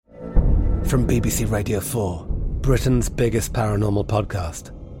From BBC Radio 4, Britain's biggest paranormal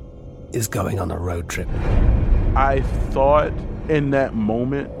podcast is going on a road trip. I thought in that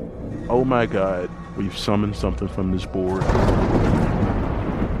moment, oh my God, we've summoned something from this board.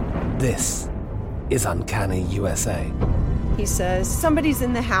 This is Uncanny USA. He says, somebody's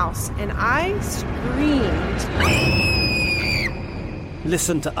in the house, and I screamed.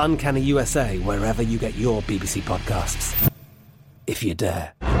 Listen to Uncanny USA wherever you get your BBC podcasts, if you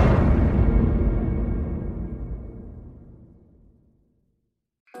dare.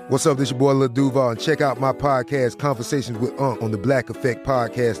 What's up, this your boy Lil Duval, and check out my podcast, Conversations with Unc, on the Black Effect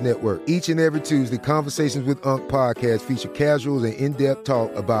Podcast Network. Each and every Tuesday, Conversations with Unc podcast feature casuals and in-depth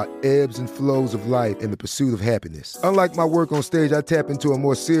talk about ebbs and flows of life and the pursuit of happiness. Unlike my work on stage, I tap into a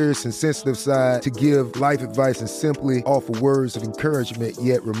more serious and sensitive side to give life advice and simply offer words of encouragement,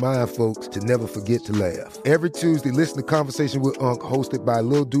 yet remind folks to never forget to laugh. Every Tuesday, listen to Conversation with Unc, hosted by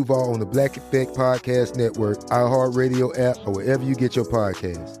Lil Duval on the Black Effect Podcast Network, iHeartRadio app, or wherever you get your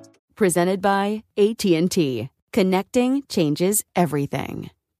podcasts. Presented by AT&T. Connecting changes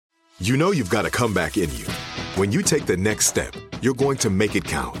everything. You know you've got a comeback in you. When you take the next step, you're going to make it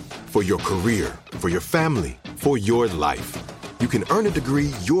count. For your career, for your family, for your life. You can earn a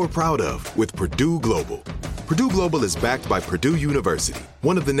degree you're proud of with Purdue Global. Purdue Global is backed by Purdue University,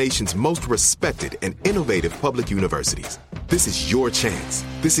 one of the nation's most respected and innovative public universities. This is your chance.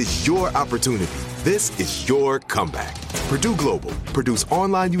 This is your opportunity. This is your comeback. Purdue Global, Purdue's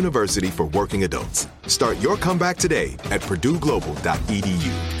online university for working adults. Start your comeback today at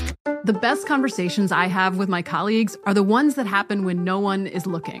purdueglobal.edu. The best conversations I have with my colleagues are the ones that happen when no one is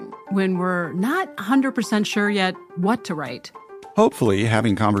looking, when we're not 100% sure yet what to write. Hopefully,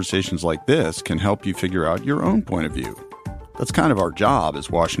 having conversations like this can help you figure out your own point of view. That's kind of our job as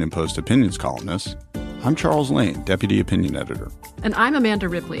Washington Post opinions columnists. I'm Charles Lane, Deputy Opinion Editor. And I'm Amanda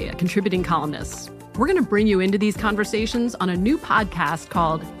Ripley, a contributing columnist. We're going to bring you into these conversations on a new podcast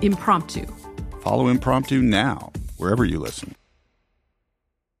called Impromptu. Follow Impromptu now, wherever you listen.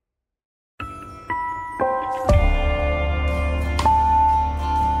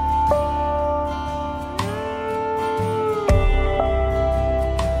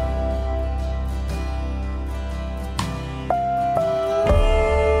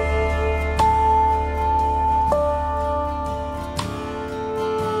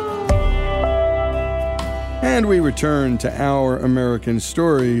 And we return to Our American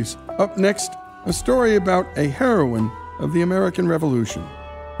Stories. Up next, a story about a heroine of the American Revolution.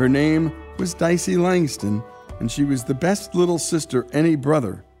 Her name was Dicey Langston, and she was the best little sister any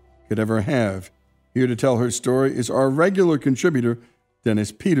brother could ever have. Here to tell her story is our regular contributor,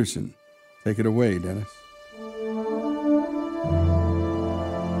 Dennis Peterson. Take it away, Dennis.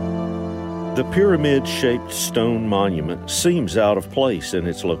 The pyramid-shaped stone monument seems out of place in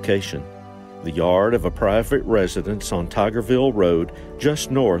its location. The yard of a private residence on Tigerville Road, just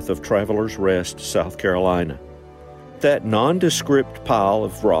north of Travelers Rest, South Carolina. That nondescript pile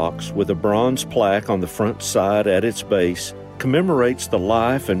of rocks with a bronze plaque on the front side at its base commemorates the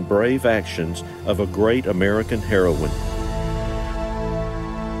life and brave actions of a great American heroine.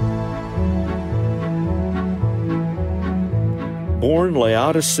 Born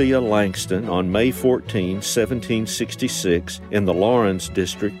Laodicea Langston on May 14, 1766, in the Lawrence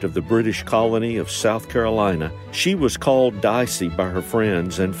district of the British colony of South Carolina, she was called Dicey by her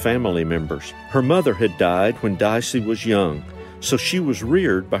friends and family members. Her mother had died when Dicey was young, so she was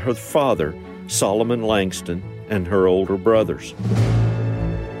reared by her father, Solomon Langston, and her older brothers.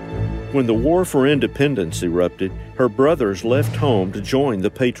 When the War for Independence erupted, her brothers left home to join the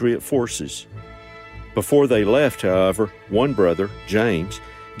Patriot forces. Before they left, however, one brother, James,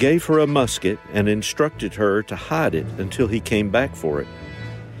 gave her a musket and instructed her to hide it until he came back for it.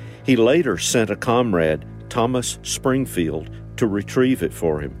 He later sent a comrade, Thomas Springfield, to retrieve it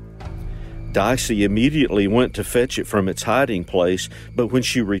for him. Dicey immediately went to fetch it from its hiding place, but when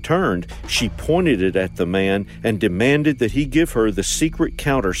she returned, she pointed it at the man and demanded that he give her the secret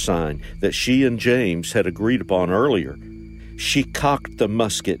countersign that she and James had agreed upon earlier. She cocked the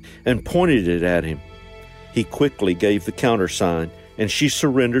musket and pointed it at him. He quickly gave the countersign, and she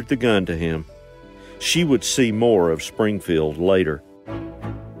surrendered the gun to him. She would see more of Springfield later.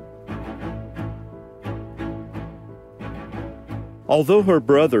 Although her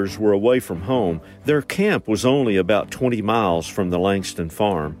brothers were away from home, their camp was only about 20 miles from the Langston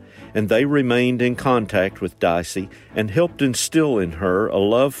farm, and they remained in contact with Dicey and helped instill in her a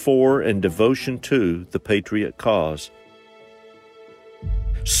love for and devotion to the Patriot cause.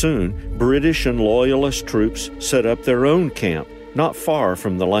 Soon, British and Loyalist troops set up their own camp not far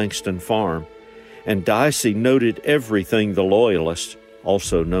from the Langston farm, and Dicey noted everything the Loyalists,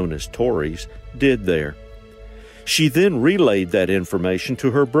 also known as Tories, did there. She then relayed that information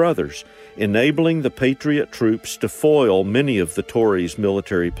to her brothers, enabling the Patriot troops to foil many of the Tories'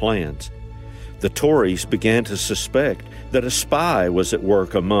 military plans. The Tories began to suspect that a spy was at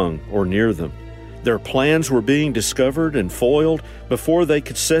work among or near them. Their plans were being discovered and foiled before they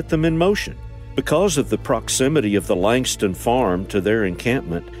could set them in motion. Because of the proximity of the Langston farm to their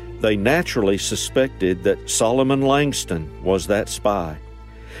encampment, they naturally suspected that Solomon Langston was that spy.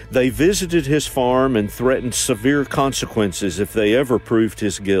 They visited his farm and threatened severe consequences if they ever proved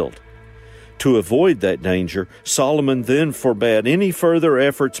his guilt. To avoid that danger, Solomon then forbade any further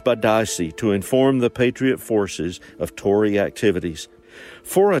efforts by Dicey to inform the Patriot forces of Tory activities.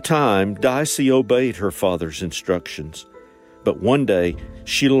 For a time, Dicey obeyed her father's instructions. But one day,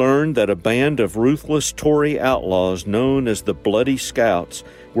 she learned that a band of ruthless Tory outlaws known as the Bloody Scouts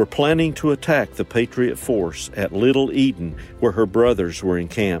were planning to attack the Patriot force at Little Eden, where her brothers were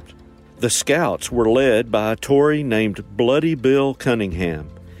encamped. The Scouts were led by a Tory named Bloody Bill Cunningham,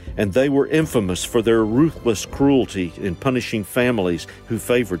 and they were infamous for their ruthless cruelty in punishing families who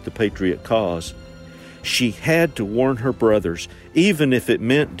favored the Patriot cause. She had to warn her brothers, even if it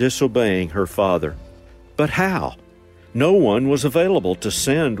meant disobeying her father. But how? No one was available to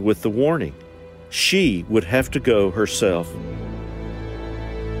send with the warning. She would have to go herself.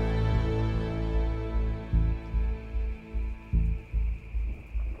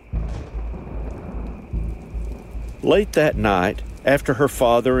 Late that night, after her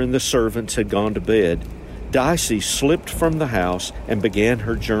father and the servants had gone to bed, Dicey slipped from the house and began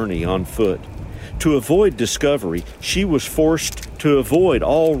her journey on foot. To avoid discovery, she was forced to avoid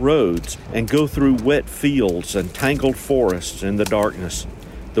all roads and go through wet fields and tangled forests in the darkness.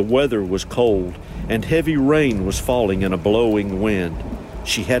 The weather was cold, and heavy rain was falling in a blowing wind.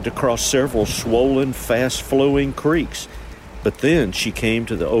 She had to cross several swollen, fast-flowing creeks, but then she came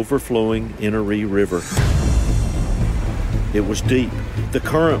to the overflowing Inaree River. It was deep, the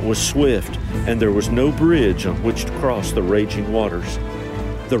current was swift, and there was no bridge on which to cross the raging waters.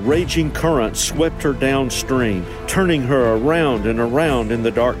 The raging current swept her downstream, turning her around and around in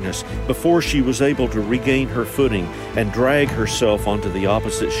the darkness before she was able to regain her footing and drag herself onto the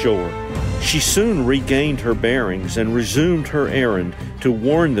opposite shore. She soon regained her bearings and resumed her errand to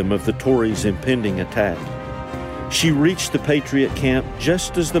warn them of the Tories' impending attack. She reached the Patriot camp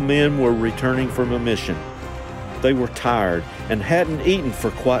just as the men were returning from a mission. They were tired and hadn't eaten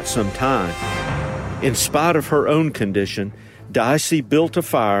for quite some time. In spite of her own condition, Dicey built a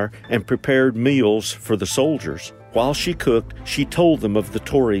fire and prepared meals for the soldiers. While she cooked, she told them of the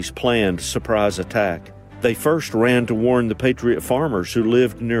Tories' planned surprise attack. They first ran to warn the Patriot farmers who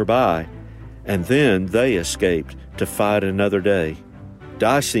lived nearby, and then they escaped to fight another day.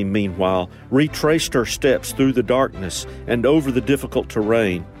 Dicey, meanwhile, retraced her steps through the darkness and over the difficult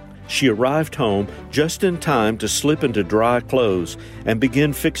terrain. She arrived home just in time to slip into dry clothes and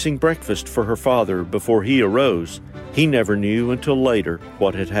begin fixing breakfast for her father before he arose. He never knew until later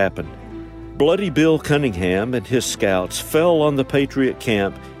what had happened. Bloody Bill Cunningham and his scouts fell on the Patriot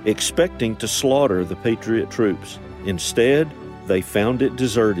camp, expecting to slaughter the Patriot troops. Instead, they found it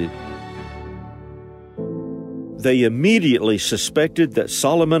deserted. They immediately suspected that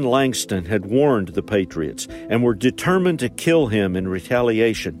Solomon Langston had warned the Patriots and were determined to kill him in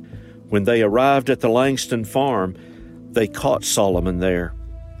retaliation. When they arrived at the Langston farm, they caught Solomon there.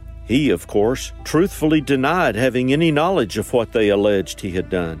 He, of course, truthfully denied having any knowledge of what they alleged he had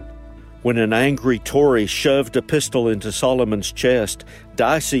done. When an angry Tory shoved a pistol into Solomon's chest,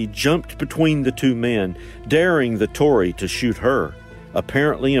 Dicey jumped between the two men, daring the Tory to shoot her.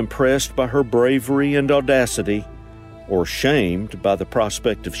 Apparently impressed by her bravery and audacity, or shamed by the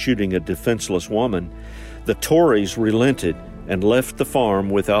prospect of shooting a defenseless woman, the Tories relented and left the farm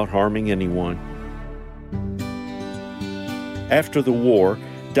without harming anyone. After the war,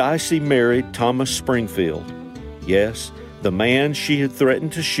 Dicey married Thomas Springfield. Yes, the man she had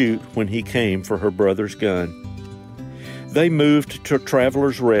threatened to shoot when he came for her brother's gun. They moved to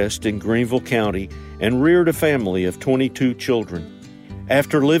Travelers Rest in Greenville County and reared a family of 22 children.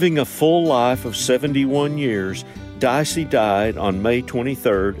 After living a full life of 71 years, Dicey died on May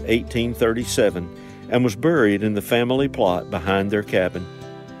 23, 1837, and was buried in the family plot behind their cabin.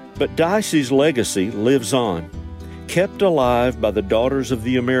 But Dicey's legacy lives on, kept alive by the Daughters of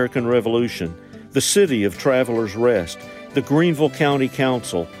the American Revolution, the City of Travelers Rest, the Greenville County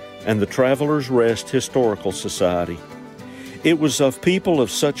Council, and the Travelers Rest Historical Society. It was of people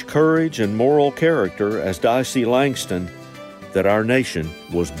of such courage and moral character as Dicey Langston that our nation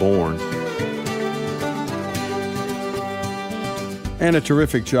was born. And a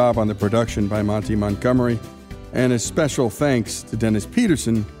terrific job on the production by Monty Montgomery. And a special thanks to Dennis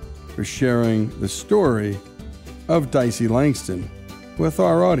Peterson for sharing the story of Dicey Langston with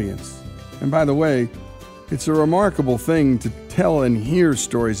our audience. And by the way, it's a remarkable thing to tell and hear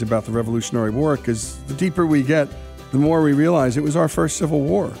stories about the Revolutionary War, because the deeper we get, the more we realize it was our first Civil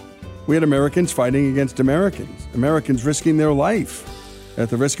War. We had Americans fighting against Americans, Americans risking their life at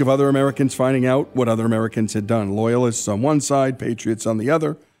the risk of other Americans finding out what other Americans had done. Loyalists on one side, patriots on the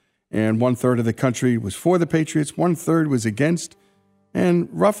other, and 1/3 of the country was for the patriots, 1/3 was against, and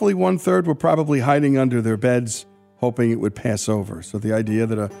roughly 1/3 were probably hiding under their beds, hoping it would pass over. So the idea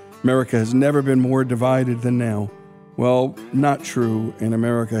that America has never been more divided than now, well, not true, and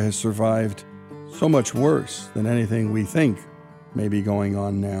America has survived so much worse than anything we think may be going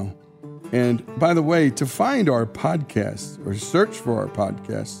on now. And by the way, to find our podcasts or search for our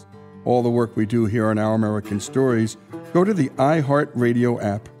podcasts, all the work we do here on Our American Stories, go to the iHeartRadio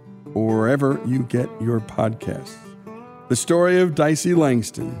app or wherever you get your podcasts. The story of Dicey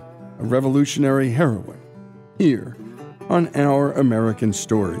Langston, a revolutionary heroine, here on Our American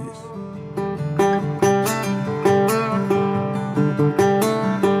Stories.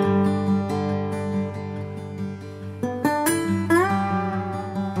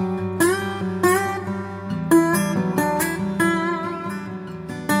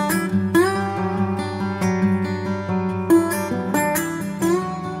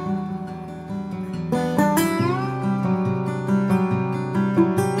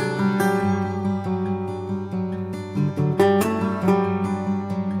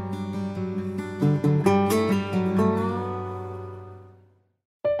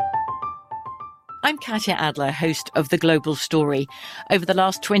 I'm Katya Adler, host of The Global Story. Over the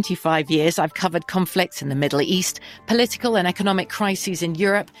last 25 years, I've covered conflicts in the Middle East, political and economic crises in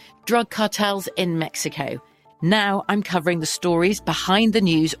Europe, drug cartels in Mexico. Now I'm covering the stories behind the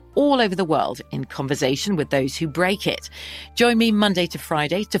news all over the world in conversation with those who break it. Join me Monday to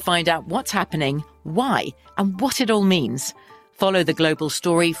Friday to find out what's happening, why, and what it all means. Follow The Global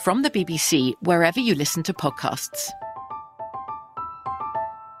Story from the BBC wherever you listen to podcasts.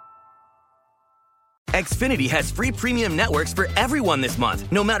 Xfinity has free premium networks for everyone this month,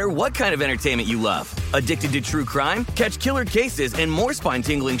 no matter what kind of entertainment you love. Addicted to true crime? Catch killer cases and more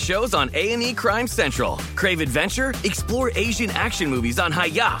spine-tingling shows on A&E Crime Central. Crave adventure? Explore Asian action movies on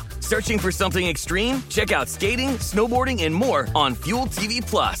Hi-YAH. Searching for something extreme? Check out skating, snowboarding, and more on Fuel TV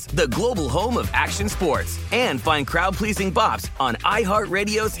Plus, the global home of action sports. And find crowd-pleasing bops on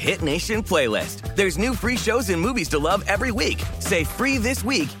iHeartRadio's Hit Nation playlist. There's new free shows and movies to love every week. Say free this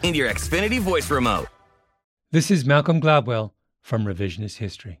week in your Xfinity voice remote. This is Malcolm Gladwell from Revisionist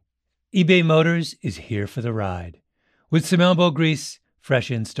History. eBay Motors is here for the ride. With some elbow grease, fresh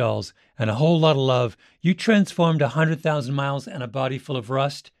installs, and a whole lot of love, you transformed 100,000 miles and a body full of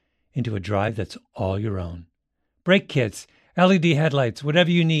rust into a drive that's all your own. Brake kits, LED headlights, whatever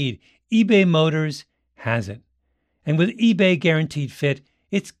you need, eBay Motors has it. And with eBay Guaranteed Fit,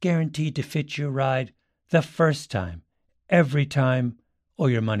 it's guaranteed to fit your ride the first time, every time, or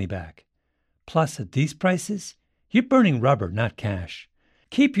your money back. Plus, at these prices, you're burning rubber, not cash.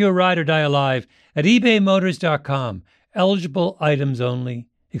 Keep your ride or die alive at ebaymotors.com. Eligible items only.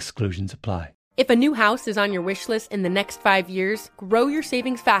 Exclusions apply. If a new house is on your wish list in the next 5 years, grow your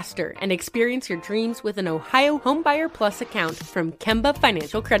savings faster and experience your dreams with an Ohio Homebuyer Plus account from Kemba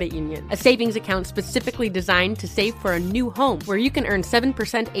Financial Credit Union. A savings account specifically designed to save for a new home, where you can earn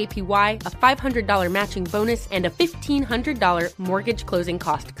 7% APY, a $500 matching bonus, and a $1,500 mortgage closing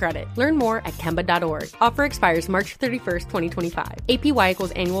cost credit. Learn more at Kemba.org. Offer expires March 31st, 2025. APY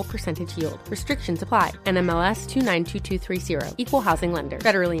equals annual percentage yield. Restrictions apply. NMLS 292230. Equal housing lender.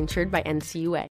 Federally insured by NCUA.